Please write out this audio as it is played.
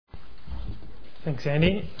Thanks,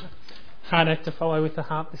 Andy. Hard act to follow with the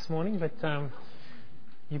harp this morning, but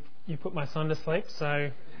you put my son to sleep, so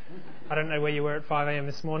I don't know where you were at 5 a.m.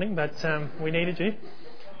 this morning, but we needed you.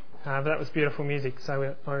 But that was beautiful music,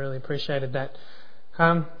 so I really appreciated that.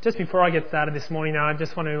 Just before I get started this morning, I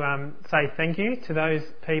just want to say thank you to those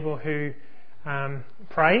people who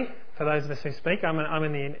pray, for those of us who speak. I'm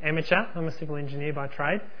an amateur, I'm a civil engineer by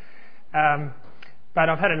trade. But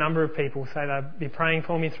I've had a number of people say they'll be praying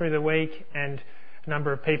for me through the week, and a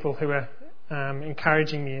number of people who are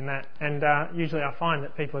encouraging me in that. And usually I find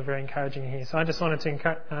that people are very encouraging here. So I just wanted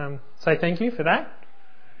to say thank you for that.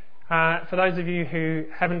 For those of you who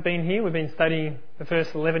haven't been here, we've been studying the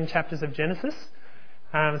first 11 chapters of Genesis.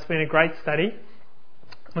 It's been a great study.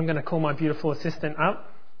 I'm going to call my beautiful assistant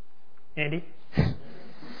up. Andy. I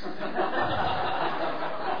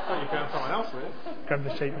thought you found someone else there. Grab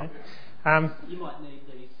the sheet, mate. You might need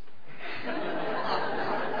these.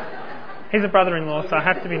 He's a brother-in-law, so I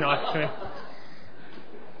have to be nice to him.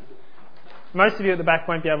 Most of you at the back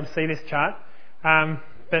won't be able to see this chart,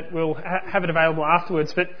 but we'll have it available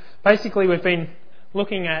afterwards. But basically we've been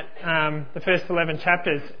looking at the first 11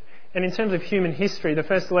 chapters, and in terms of human history, the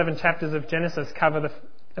first 11 chapters of Genesis cover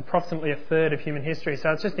approximately a third of human history.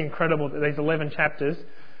 So it's just incredible that these 11 chapters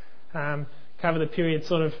cover the period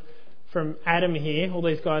sort of from Adam here, all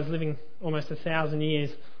these guys living almost 1,000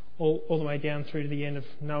 years, all the way down through to the end of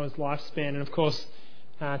Noah's lifespan. And of course,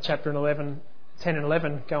 chapter 10 and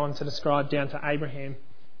 11 go on to describe down to Abram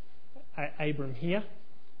here,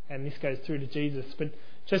 and this goes through to Jesus. But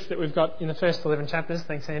just that we've got in the first 11 chapters,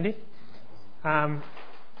 thanks Andy,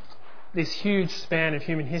 this huge span of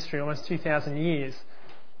human history, almost 2,000 years.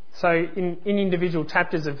 So in individual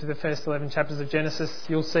chapters of the first 11 chapters of Genesis,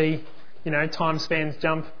 you'll see, time spans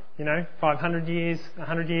jump, 500 years,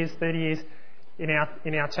 100 years, 30 years. In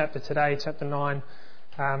our chapter today, chapter 9,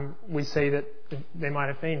 we see that there might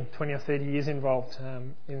have been 20 or 30 years involved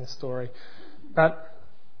in the story. But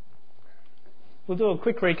we'll do a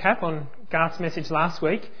quick recap on Garth's message last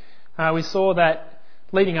week. We saw that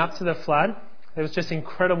leading up to the flood, there was just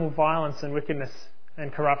incredible violence and wickedness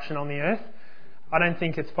and corruption on the earth. I don't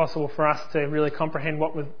think it's possible for us to really comprehend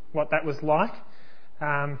what that was like.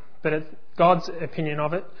 But God's opinion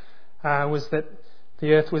of it was that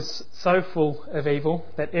the earth was so full of evil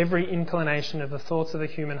that every inclination of the thoughts of the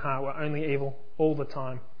human heart were only evil all the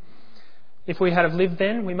time. If we had have lived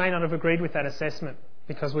then, we may not have agreed with that assessment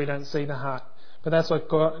because we don't see the heart. But that's what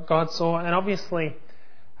God saw. And obviously,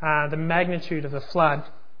 the magnitude of the flood,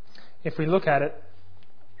 if we look at it,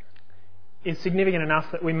 is significant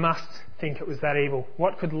enough that we must think it was that evil.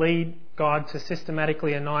 What could lead God to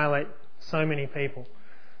systematically annihilate so many people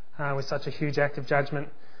with such a huge act of judgment?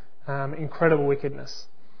 Incredible wickedness.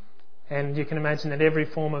 And you can imagine that every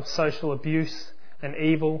form of social abuse and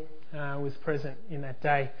evil was present in that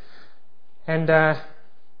day. And I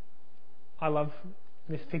love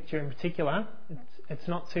this picture in particular. It's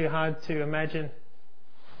not too hard to imagine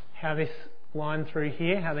how this line through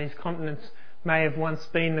here, how these continents may have once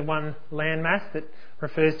been the one landmass that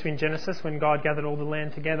refers to in Genesis when God gathered all the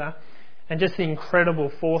land together, and just the incredible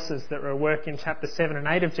forces that were at work in chapter 7 and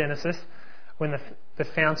 8 of Genesis when the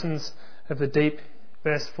fountains of the deep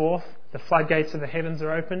burst forth, the floodgates of the heavens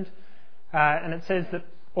are opened, and it says that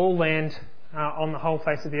all land on the whole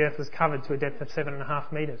face of the earth was covered to a depth of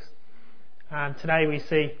 7.5 metres. Today we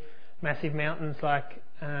see massive mountains like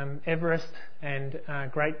Everest and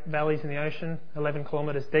great valleys in the ocean, 11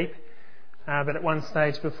 kilometres deep. But at one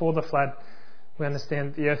stage before the flood, we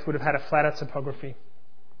understand that the earth would have had a flatter topography.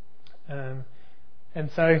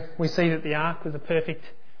 And so we see that the ark was a perfect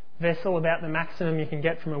vessel, about the maximum you can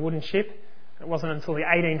get from a wooden ship. It wasn't until the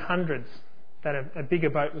 1800s that a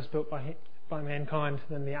bigger boat was built by mankind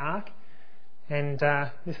than the ark. And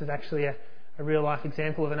this is actually a real life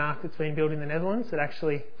example of an ark that's been built in the Netherlands. It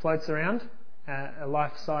actually floats around, a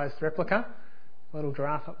life-sized replica. A little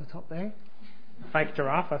giraffe up the top there. A fake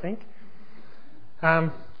giraffe, I think.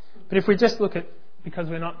 But if we just look at, because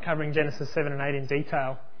we're not covering Genesis 7 and 8 in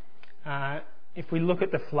detail, if we look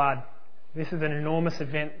at the flood, this is an enormous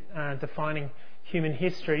event defining human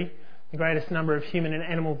history, the greatest number of human and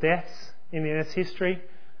animal deaths in the Earth's history.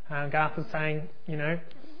 Garth was saying,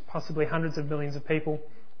 possibly hundreds of millions of people,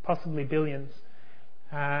 possibly billions.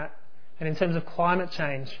 And in terms of climate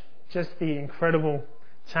change, just the incredible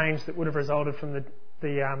change that would have resulted from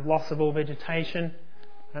the loss of all vegetation,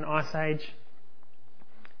 an ice age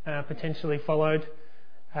potentially followed,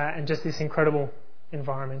 and just this incredible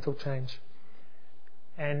environmental change.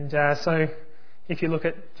 And so if you look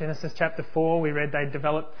at Genesis chapter 4, we read they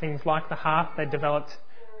developed things like the harp, they developed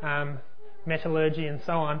metallurgy and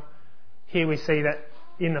so on. Here we see that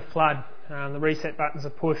in the flood. The reset buttons are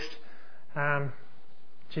pushed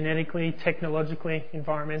genetically, technologically,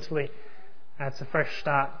 environmentally. It's a fresh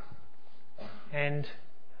start. And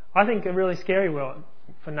I think a really scary world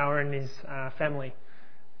for Noah and his family.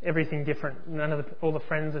 Everything different. All the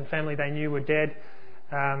friends and family they knew were dead.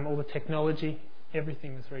 All the technology,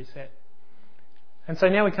 everything was reset. And so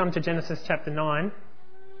now we come to Genesis chapter 9,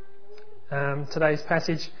 today's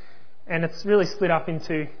passage, and it's really split up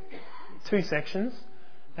into two sections,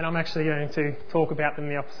 and I'm actually going to talk about them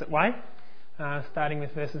the opposite way, starting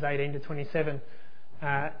with verses 18 to 27.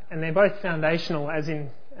 And they're both foundational, as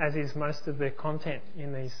is most of the content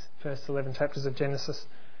in these first 11 chapters of Genesis.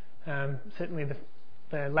 Certainly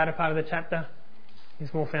the latter part of the chapter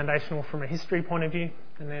is more foundational from a history point of view,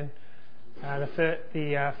 and then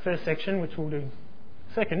the first section, which we'll do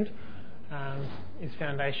second, is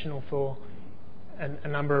foundational for a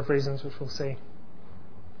number of reasons which we'll see.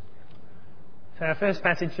 So our first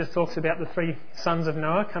passage just talks about the three sons of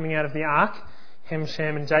Noah coming out of the ark, Ham,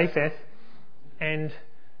 Shem and Japheth, and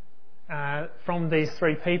from these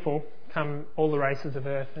three people come all the races of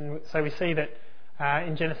earth. And so we see that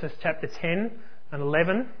in Genesis chapter 10 and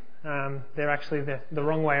 11, they're actually the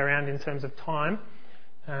wrong way around in terms of time.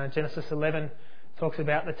 Genesis 11 talks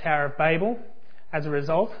about the Tower of Babel. As a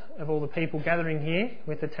result of all the people gathering here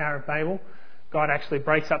with the Tower of Babel, God actually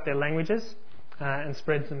breaks up their languages and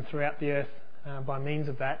spreads them throughout the earth by means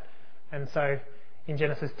of that. And so in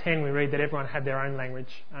Genesis 10 we read that everyone had their own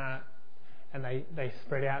language and they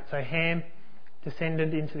spread out. So Ham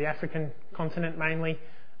descended into the African continent mainly.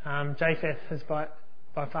 Japheth has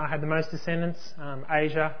by far had the most descendants,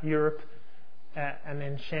 Asia, Europe, and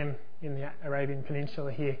then Shem in the Arabian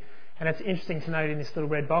Peninsula here. And it's interesting to note in this little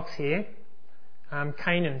red box here,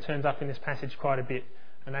 Canaan turns up in this passage quite a bit,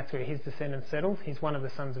 and that's where his descendants settled. He's one of the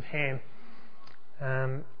sons of Ham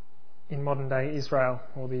in modern day Israel,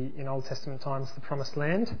 or in Old Testament times the Promised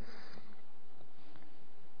Land.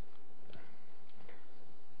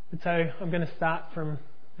 So I'm going to start from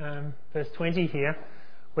verse 20 here,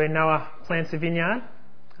 where Noah plants a vineyard,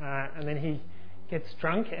 and then he gets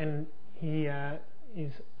drunk and he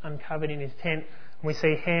is uncovered in his tent. And we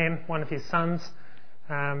see Ham, one of his sons,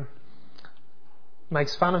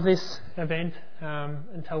 makes fun of this event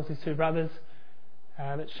and tells his two brothers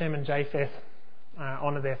that Shem and Japheth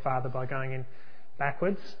honour their father by going in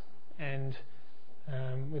backwards and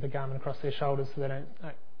with a garment across their shoulders so they don't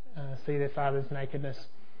see their father's nakedness.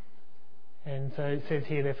 And so it says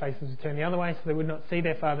here their faces were turned the other way so they would not see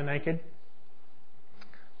their father naked.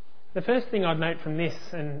 The first thing I'd note from this,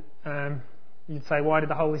 and you'd say, why did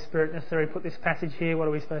the Holy Spirit necessarily put this passage here? What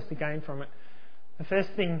are we supposed to gain from it? The first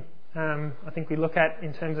thing I think we look at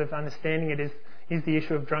in terms of understanding it is the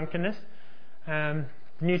issue of drunkenness. The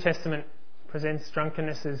New Testament presents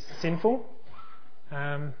drunkenness as sinful.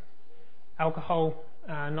 Alcohol,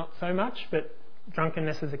 not so much, but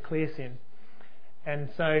drunkenness is a clear sin.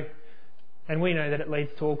 And we know that it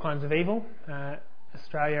leads to all kinds of evil.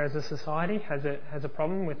 Australia as a society has a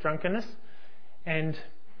problem with drunkenness. And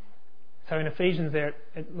so in Ephesians there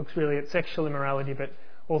it looks really at sexual immorality, but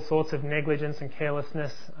all sorts of negligence and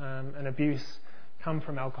carelessness and abuse come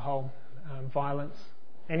from alcohol, violence,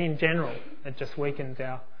 and in general it just weakens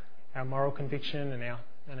our moral conviction and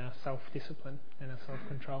our self-discipline and our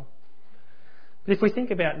self-control. But if we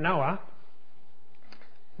think about Noah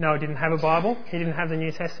didn't have a Bible, he didn't have the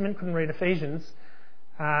New Testament, couldn't read Ephesians.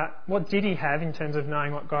 What did he have in terms of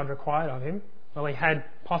knowing what God required of him? Well, he had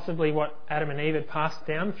possibly what Adam and Eve had passed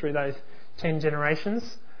down through those 10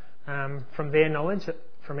 generations from their knowledge,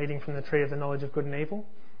 from eating from the tree of the knowledge of good and evil.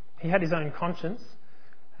 He had his own conscience,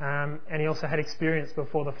 and he also had experience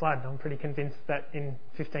before the flood. I'm pretty convinced that in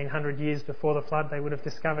 1500 years before the flood they would have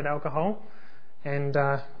discovered alcohol and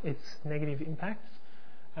its negative impacts.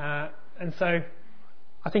 And so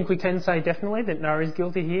I think we can say definitely that Noah is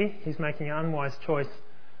guilty here. He's making an unwise choice.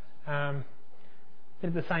 But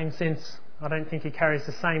in the same sense, I don't think he carries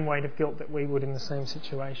the same weight of guilt that we would in the same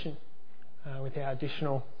situation with our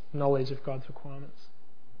additional knowledge of God's requirements.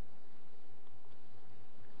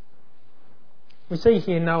 We see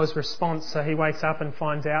here Noah's response. So he wakes up and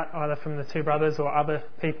finds out either from the two brothers or other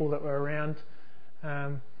people that were around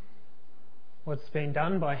what's been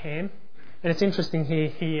done by Ham. And it's interesting here,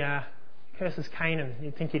 he curses Canaan.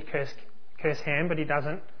 You'd think he'd curse Ham, but he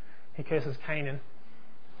doesn't. He curses Canaan,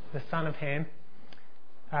 the son of Ham.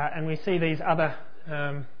 And we see these other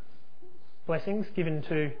blessings given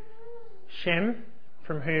to Shem,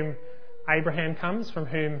 from whom Abraham comes, from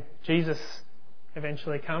whom Jesus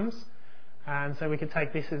eventually comes. And so we could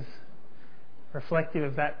take this as reflective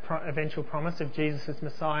of that eventual promise of Jesus as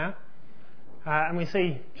Messiah. And we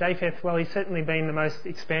see Japheth, well, he's certainly been the most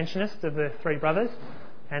expansionist of the three brothers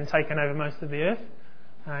and taken over most of the earth.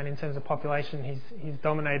 And in terms of population, he's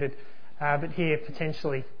dominated. But here,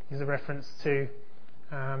 potentially, is a reference to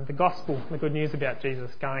the gospel, the good news about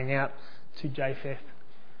Jesus going out to Japheth.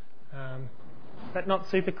 But not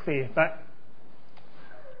super clear. But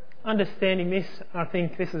understanding this, I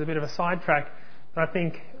think this is a bit of a sidetrack, but I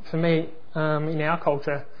think for me, in our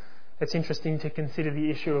culture, it's interesting to consider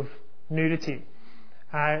the issue of nudity.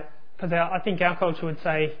 Because I think our culture would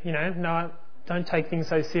say, no, don't take things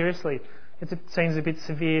so seriously. It seems a bit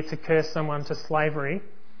severe to curse someone to slavery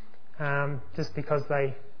just because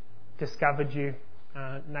they discovered you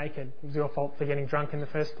naked. It was your fault for getting drunk in the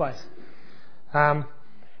first place. And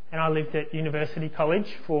I lived at University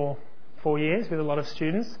College for 4 years with a lot of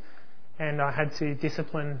students, and I had to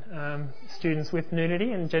discipline students with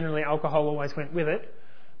nudity, and generally alcohol always went with it.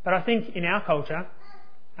 But I think in our culture,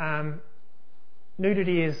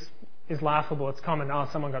 nudity is laughable. It's common. Oh,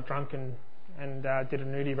 someone got drunk and did a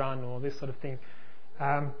nudie run or this sort of thing.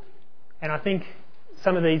 And I think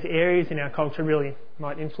some of these areas in our culture really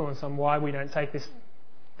might influence on why we don't take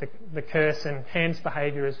the curse and Ham's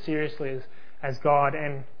behaviour as seriously as God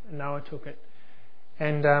and Noah took it.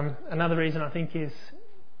 And another reason I think is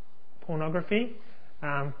pornography,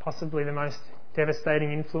 possibly the most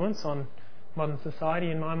devastating influence on modern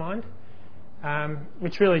society in my mind,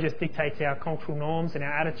 which really just dictates our cultural norms and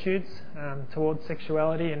our attitudes towards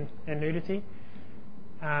sexuality and nudity.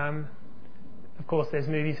 Of course, there's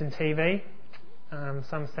movies and TV.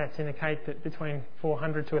 Some stats indicate that between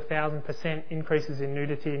 400 to 1,000% increases in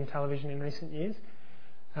nudity in television in recent years.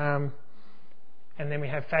 And then we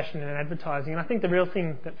have fashion and advertising. And I think the real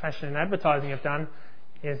thing that fashion and advertising have done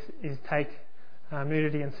is take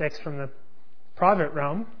nudity and sex from the private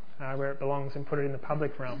realm, where it belongs, and put it in the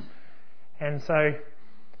public realm. And so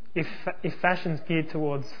if fashion's geared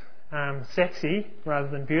towards sexy rather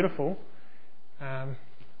than beautiful,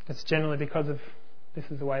 it's generally because of this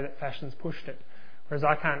is the way that fashion's pushed it. Whereas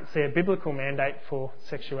I can't see a biblical mandate for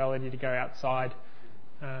sexuality to go outside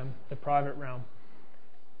the private realm.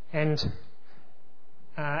 And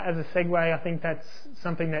as a segue, I think that's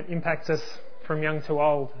something that impacts us from young to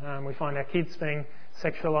old. We find our kids being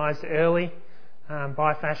sexualised early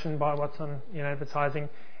by fashion, by what's on advertising.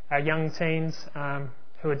 Our young teens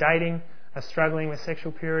who are dating are struggling with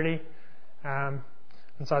sexual purity. And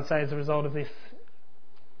so I'd say as a result of this,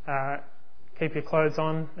 keep your clothes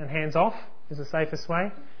on and hands off is the safest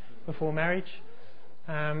way before marriage.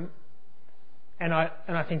 And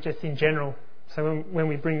I think just in general, so when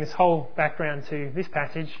we bring this whole background to this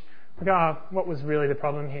passage, we go, what was really the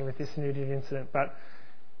problem here with this nudity incident? But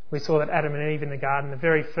we saw that Adam and Eve in the garden, the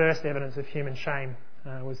very first evidence of human shame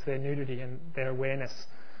was their nudity and their awareness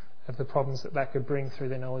of the problems that could bring through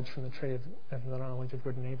their knowledge from the tree of the knowledge of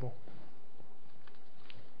good and evil.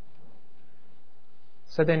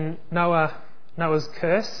 So then Noah's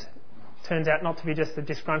curse turns out not to be just a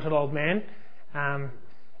disgruntled old man,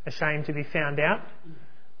 ashamed to be found out,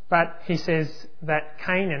 but he says that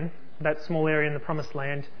Canaan, that small area in the Promised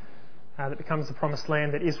Land, that becomes the Promised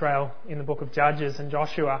Land that Israel in the book of Judges and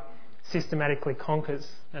Joshua systematically conquers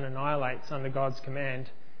and annihilates under God's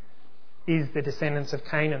command, is the descendants of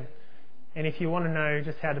Canaan. And if you want to know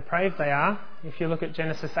just how depraved they are, if you look at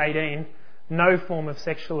Genesis 18, no form of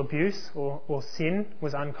sexual abuse or sin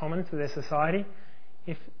was uncommon to their society.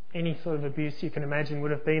 If any sort of abuse you can imagine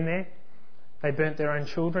would have been there, they burnt their own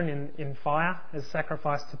children in fire as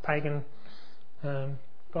sacrifice to pagan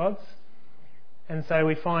gods. And so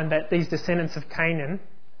we find that these descendants of Canaan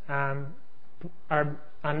are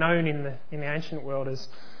known in the ancient world as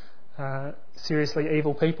seriously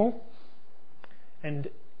evil people. And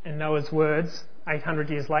Noah's words 800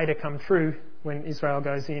 years later come true when Israel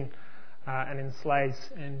goes in and enslaves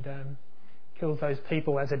and kills those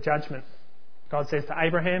people as a judgment. God says to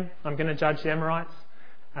Abraham, I'm going to judge the Amorites.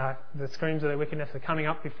 The screams of their wickedness are coming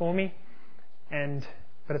up before me,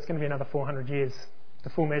 but it's going to be another 400 years. The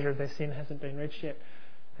full measure of their sin hasn't been reached yet.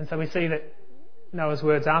 And so we see that Noah's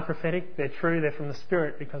words are prophetic, they're true, they're from the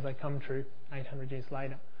Spirit because they come true 800 years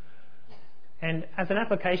later. And as an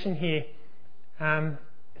application here,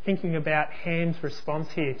 thinking about Ham's response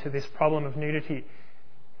here to this problem of nudity,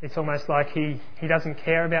 it's almost like he doesn't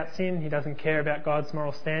care about sin, he doesn't care about God's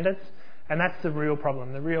moral standards, and that's the real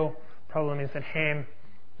problem. The real problem is that Ham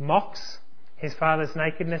mocks his father's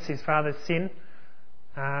nakedness, his father's sin,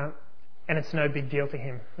 and it's no big deal to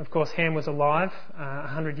him. Of course, Ham was alive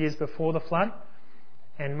 100 years before the flood,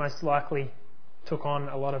 and most likely took on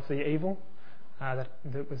a lot of the evil that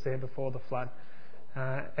was there before the flood.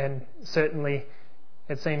 And certainly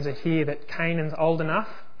it seems here that Canaan's old enough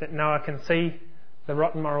that Noah can see the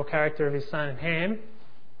rotten moral character of his son Ham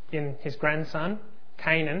in his grandson,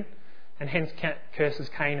 Canaan, and hence curses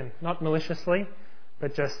Canaan. Not maliciously,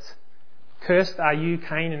 but just, cursed are you,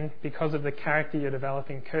 Canaan, because of the character you're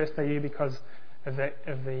developing. Cursed are you because of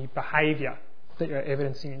the behaviour that you're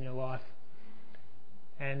evidencing in your life.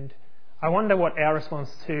 And I wonder what our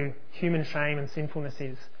response to human shame and sinfulness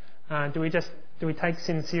is. Do we take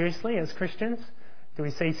sin seriously as Christians? Do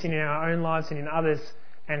we see sin in our own lives and in others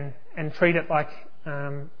and treat it like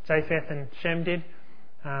Japheth and Shem did?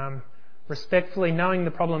 Respectfully, knowing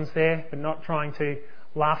the problem's there, but not trying to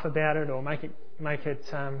laugh about it or make it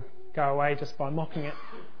go away just by mocking it.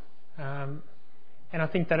 And I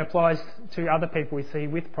think that applies to other people we see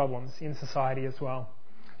with problems in society as well.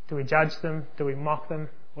 Do we judge them? Do we mock them?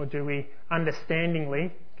 Or do we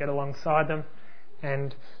understandingly get alongside them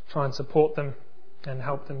and try and support them and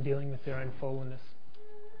help them dealing with their own fallenness?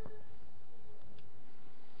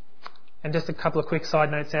 And just a couple of quick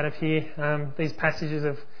side notes out of here. These passages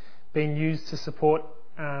have been used to support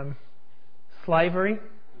slavery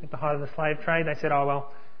at the height of the slave trade. They said, all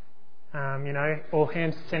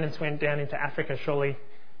Ham's descendants went down into Africa. Surely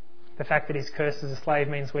the fact that he's cursed as a slave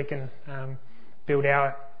means we can build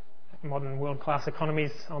our modern world-class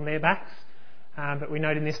economies on their backs. But we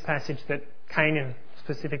note in this passage that Canaan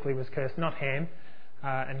specifically was cursed, not Ham,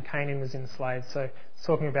 and Canaan was enslaved. So it's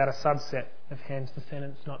talking about a subset of Ham's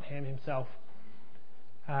descendants, not Ham himself.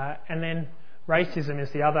 And then racism is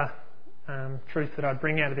the other truth that I'd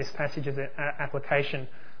bring out of this passage as an application,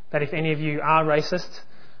 that if any of you are racist,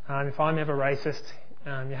 if I'm ever racist,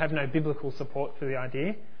 you have no biblical support for the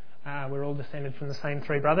idea. We're all descended from the same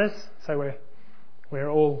three brothers, so we're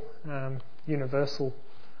all universal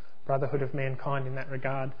brotherhood of mankind in that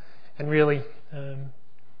regard. And really,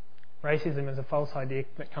 racism is a false idea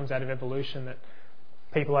that comes out of evolution, that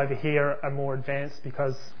people over here are more advanced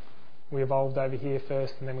because we evolved over here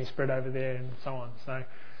first and then we spread over there and so on. So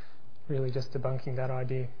really just debunking that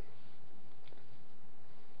idea.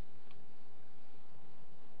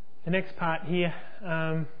 The next part here,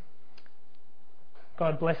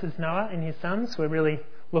 God blesses Noah and his sons. We're really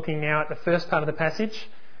looking now at the first part of the passage,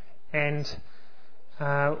 and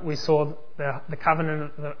we saw the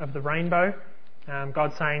covenant of the rainbow.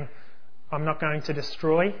 God saying, I'm not going to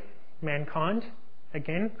destroy mankind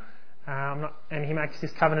again. And he makes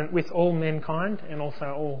this covenant with all mankind and also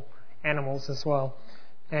all animals as well.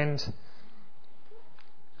 And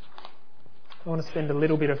I want to spend a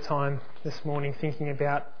little bit of time this morning thinking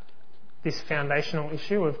about this foundational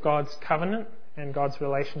issue of God's covenant and God's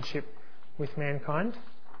relationship with mankind.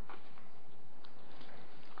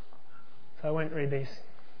 So I won't read these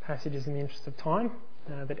passages in the interest of time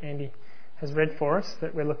that Andy has read for us,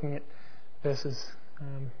 that we're looking at verses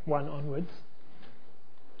 1 onwards.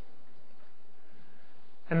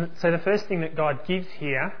 And so the first thing that God gives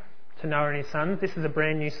here to Noah and his sons, this is a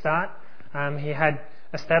brand new start. He had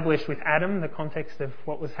established with Adam the context of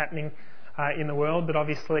what was happening in the world, but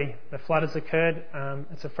obviously the flood has occurred.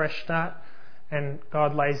 It's a fresh start, and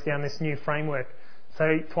God lays down this new framework.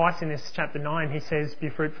 So twice in this chapter 9 he says, be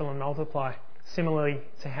fruitful and multiply, similarly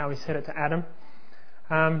to how he said it to Adam.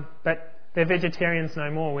 But they're vegetarians no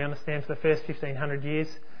more, we understand, for the first 1,500 years.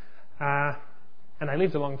 And they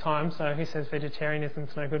lived a long time, so who says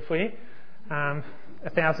vegetarianism's no good for you?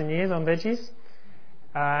 1,000 years on veggies.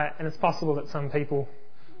 And it's possible that some people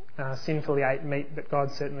sinfully ate meat that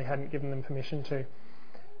God certainly hadn't given them permission to.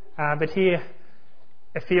 But here,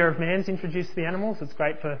 a fear of man's introduced to the animals. It's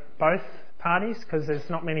great for both parties because there's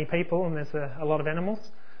not many people and there's a lot of animals.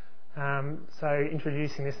 So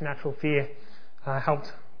introducing this natural fear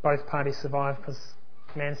helped both parties survive, because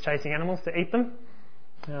man's chasing animals to eat them,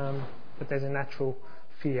 but there's a natural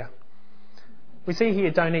fear. We see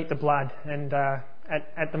here, don't eat the blood, and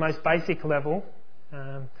at the most basic level,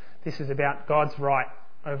 this is about God's right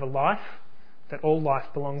over life, that all life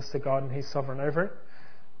belongs to God and He's sovereign over it.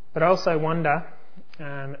 But I also wonder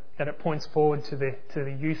that it points forward to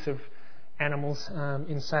the use of animals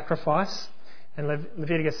in sacrifice, and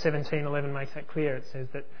Leviticus 17:11 makes that clear. It says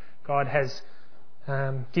that God has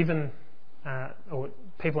given, or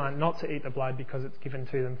people aren't not to eat the blood because it's given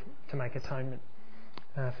to them to make atonement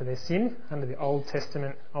for their sin under the Old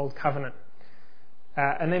Testament, Old Covenant.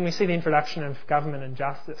 And then we see the introduction of government and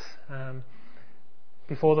justice.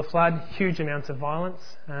 Before the flood, huge amounts of violence.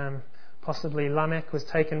 Possibly Lamech was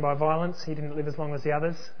taken by violence. He didn't live as long as the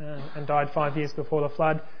others and died 5 years before the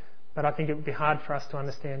flood. But I think it would be hard for us to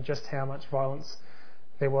understand just how much violence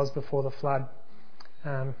there was before the flood.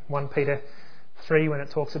 1 Peter 3, when it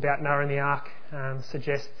talks about Noah and the ark,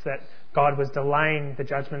 suggests that God was delaying the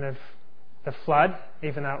judgment of the flood,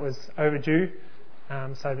 even though it was overdue,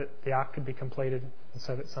 so that the ark could be completed and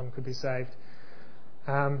so that some could be saved.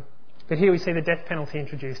 But here we see the death penalty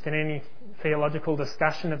introduced, and any theological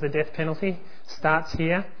discussion of the death penalty starts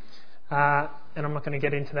here, and I'm not going to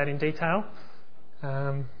get into that in detail,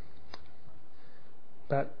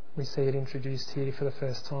 but we see it introduced here for the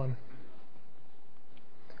first time.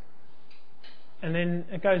 And then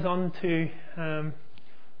it goes on to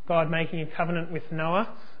God making a covenant with Noah.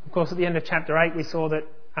 Of course, at the end of chapter 8 we saw that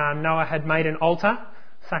Noah had made an altar,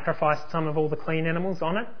 sacrificed some of all the clean animals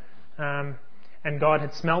on it, and God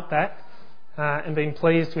had smelt that and been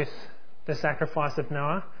pleased with the sacrifice of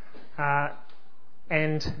Noah.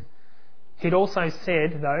 And he'd also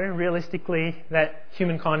said, though, realistically, that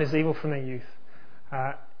humankind is evil from their youth.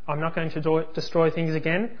 I'm not going to destroy things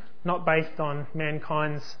again, not based on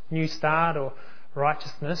mankind's new start or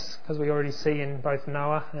righteousness, because we already see in both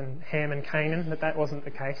Noah and Ham and Canaan that wasn't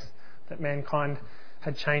the case, that mankind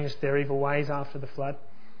had changed their evil ways after the flood.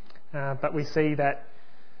 But we see that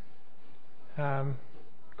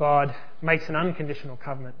God makes an unconditional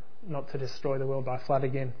covenant not to destroy the world by flood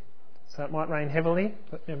again. So it might rain heavily,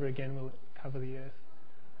 but never again will it cover the earth.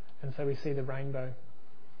 And so we see the rainbow.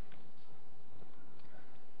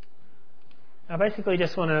 I basically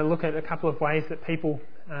just want to look at a couple of ways that people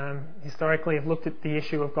historically have looked at the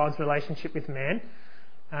issue of God's relationship with man.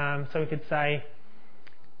 So we could say,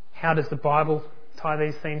 how does the Bible tie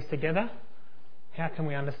these themes together? How can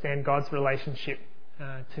we understand God's relationship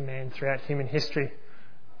to man throughout human history?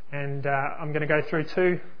 And I'm going to go through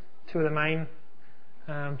two of the main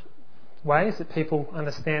ways that people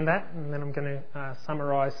understand that, and then I'm going to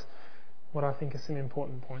summarise what I think are some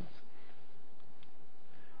important points.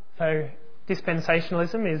 So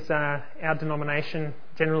dispensationalism is our denomination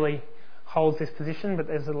generally holds this position, but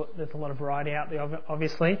there's a lot of variety out there,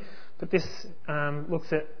 obviously. But this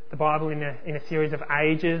looks at the Bible in a series of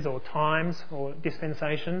ages or times or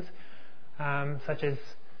dispensations, such as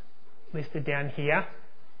listed down here.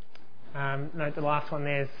 Note the last one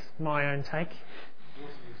there's my own take,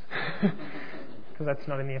 because that's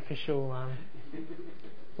not in the official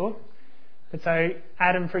book. But so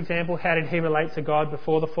Adam, for example, how did he relate to God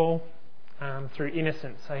before the fall? Through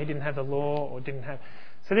innocence. So he didn't have the law or didn't have...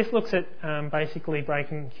 So this looks at basically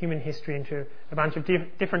breaking human history into a bunch of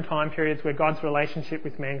different time periods where God's relationship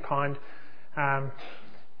with mankind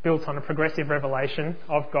built on a progressive revelation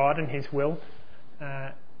of God and his will,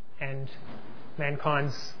 and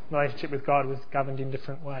mankind's relationship with God was governed in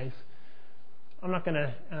different ways. I'm not going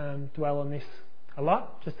to dwell on this a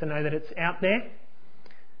lot, just to know that it's out there.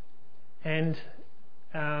 And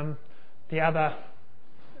the other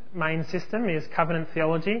main system is covenant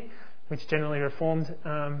theology, which generally Reformed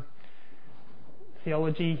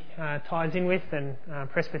theology ties in with, and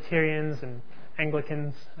Presbyterians and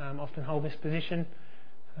Anglicans often hold this position,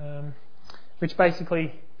 which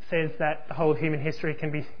basically says that the whole of human history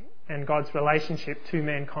can be, and God's relationship to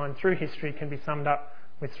mankind through history can be summed up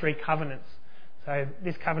with three covenants. So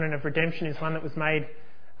this covenant of redemption is one that was made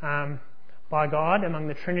by God among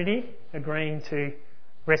the Trinity, agreeing to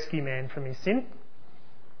rescue man from his sin.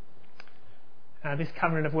 This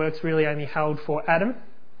covenant of works really only held for Adam.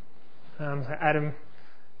 So Adam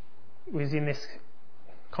was in this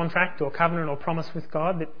contract or covenant or promise with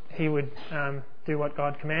God that he would do what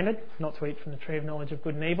God commanded, not to eat from the tree of knowledge of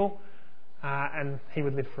good and evil, and he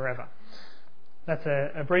would live forever. That's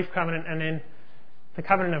a brief covenant, and then the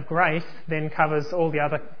covenant of grace then covers all the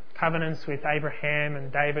other covenants with Abraham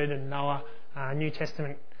and David and Noah, New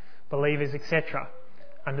Testament believers, etc.,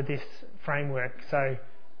 under this framework. So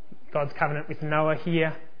God's covenant with Noah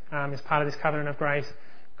here is part of this covenant of grace.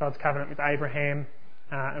 God's covenant with Abraham,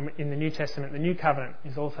 and in the New Testament, the New Covenant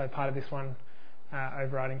is also part of this one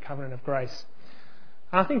overriding covenant of grace.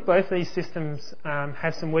 I think both these systems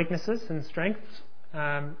have some weaknesses and strengths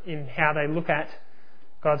in how they look at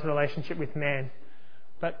God's relationship with man.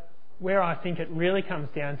 But where I think it really comes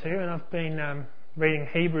down to, and I've been reading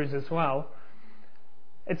Hebrews as well,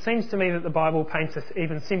 it seems to me that the Bible paints an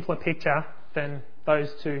even simpler picture than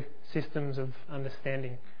those two systems of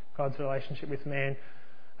understanding God's relationship with man.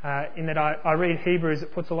 In that I read Hebrews,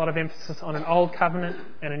 it puts a lot of emphasis on an old covenant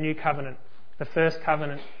and a new covenant, the first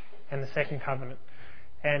covenant and the second covenant.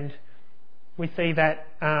 And we see that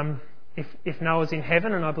if Noah's in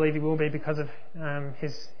heaven, and I believe he will be because of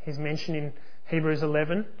his mention in Hebrews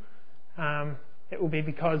 11, it will be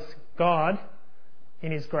because God,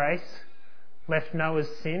 in his grace, left Noah's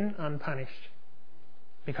sin unpunished,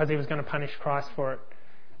 because he was going to punish Christ for it.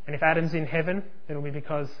 And if Adam's in heaven, it'll be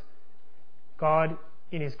because God,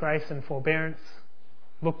 in his grace and forbearance,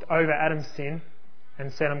 looked over Adam's sin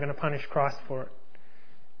and said, I'm going to punish Christ for it.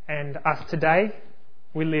 And us today,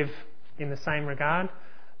 we live in the same regard.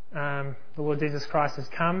 The Lord Jesus Christ has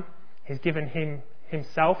come. He's given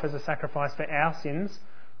himself as a sacrifice for our sins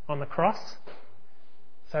on the cross,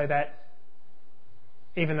 so that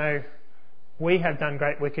even though we have done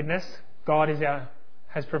great wickedness, God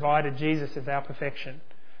has provided Jesus as our perfection,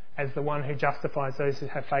 as the one who justifies those who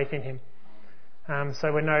have faith in him.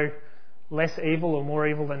 So we're no less evil or more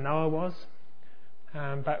evil than Noah was,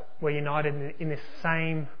 but we're united in this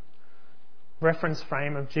same reference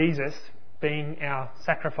frame of Jesus being our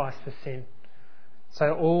sacrifice for sin.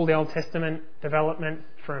 So all the Old Testament development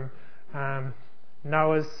from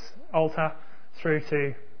Noah's altar through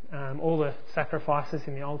to all the sacrifices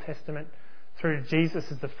in the Old Testament, through to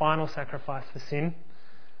Jesus as the final sacrifice for sin,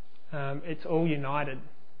 it's all united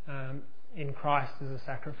in Christ as a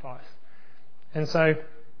sacrifice. And so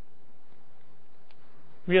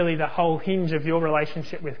really the whole hinge of your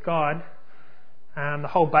relationship with God, the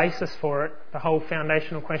whole basis for it, the whole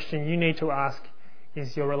foundational question you need to ask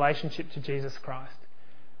is your relationship to Jesus Christ.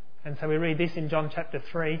 And so we read this in John chapter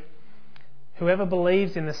 3. Whoever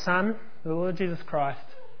believes in the Son, the Lord Jesus Christ,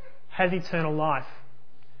 has eternal life.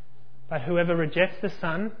 But whoever rejects the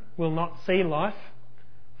Son will not see life,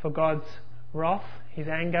 for God's wrath, his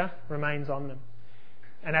anger, remains on them.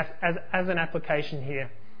 And as an application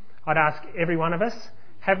here, I'd ask every one of us,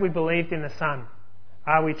 have we believed in the Son?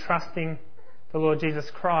 Are we trusting the Lord Jesus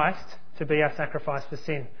Christ to be our sacrifice for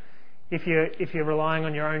sin? If you're relying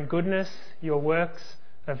on your own goodness, your works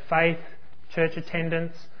of faith, church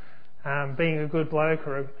attendance, being a good bloke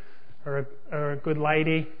or a good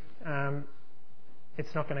lady,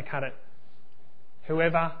 it's not going to cut it.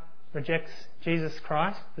 Whoever rejects Jesus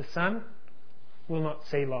Christ, the Son, will not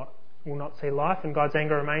see life, and God's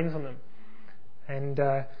anger remains on them. And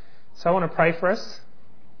so I want to pray for us.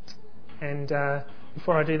 And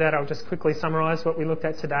before I do that, I'll just quickly summarise what we looked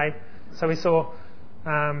at today. So we saw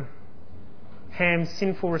Ham's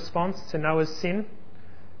sinful response to Noah's sin,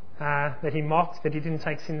 that he mocked, that he didn't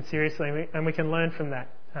take sin seriously, and we can learn from that,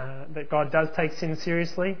 that God does take sin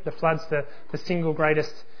seriously. The flood's the single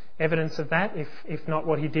greatest evidence of that, if not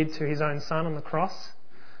what he did to his own son on the cross,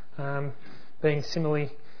 being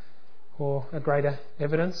similarly or a greater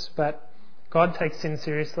evidence. But God takes sin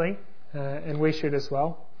seriously, and we should as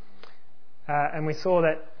well. And we saw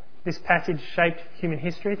that this passage shaped human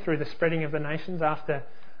history through the spreading of the nations after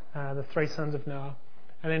the three sons of Noah.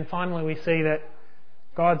 And then finally we see that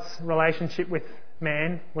God's relationship with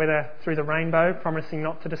man, whether through the rainbow, promising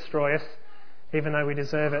not to destroy us, even though we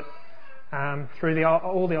deserve it, through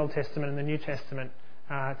all the Old Testament and the New Testament,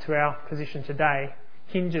 to our position today,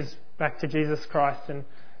 hinges back to Jesus Christ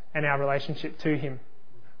and our relationship to him.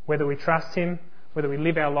 Whether we trust him, whether we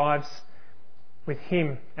live our lives with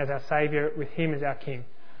him as our Saviour, with him as our King.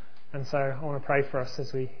 And so I want to pray for us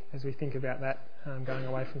as we think about that going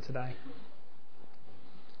away from today.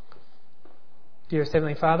 Dearest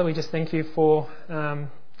Heavenly Father, we just thank you for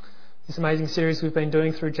this amazing series we've been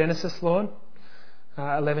doing through Genesis, Lord.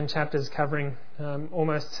 11 chapters covering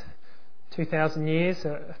almost 2,000 years,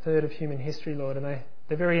 a third of human history, Lord. And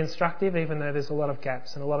they're very instructive, even though there's a lot of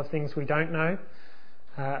gaps and a lot of things we don't know,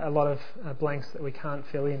 a lot of blanks that we can't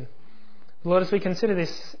fill in. Lord, as we consider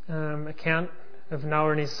this account of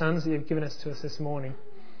Noah and his sons that you've given us to us this morning,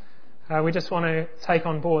 we just want to take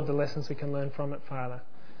on board the lessons we can learn from it, Father.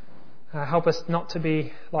 Help us not to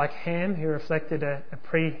be like Ham, who reflected a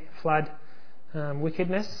pre-flood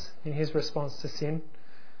wickedness in his response to sin.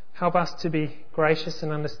 Help us to be gracious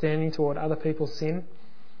and understanding toward other people's sin,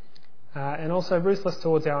 and also ruthless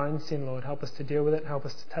towards our own sin, Lord. Help us to deal with it. Help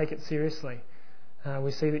us to take it seriously.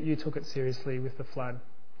 We see that you took it seriously with the flood.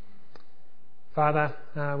 Father,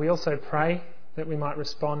 we also pray that we might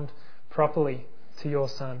respond properly to your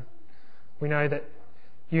Son. We know that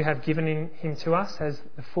you have given him to us as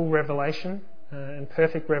the full revelation and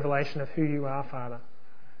perfect revelation of who you are, Father.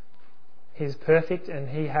 He is perfect, and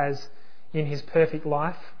he has, in his perfect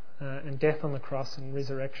life and death on the cross and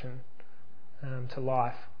resurrection to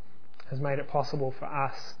life, has made it possible for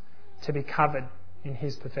us to be covered in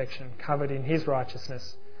his perfection, covered in his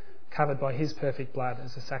righteousness, covered by his perfect blood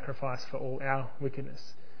as a sacrifice for all our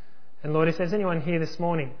wickedness. And Lord, if there's anyone here this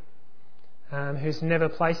morning who's never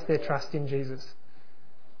placed their trust in Jesus,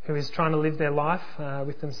 who is trying to live their life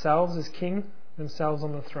with themselves as King, themselves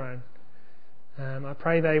on the throne, I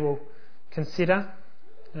pray they will consider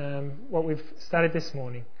what we've studied this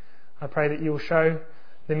morning. I pray that you will show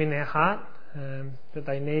them in their heart that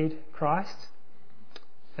they need Christ.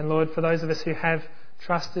 And Lord, for those of us who have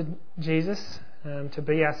trusted Jesus to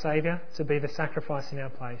be our Saviour, to be the sacrifice in our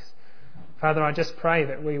place, Father, I just pray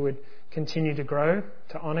that we would continue to grow,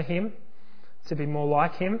 to honour him, to be more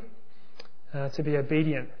like him, to be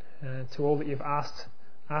obedient to all that you've asked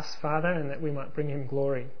us, Father, and that we might bring him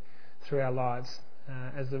glory through our lives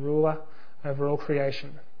as the ruler over all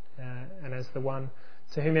creation and as the one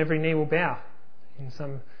to whom every knee will bow in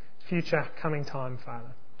some future coming time,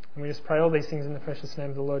 Father. And we just pray all these things in the precious name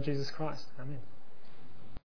of the Lord Jesus Christ. Amen.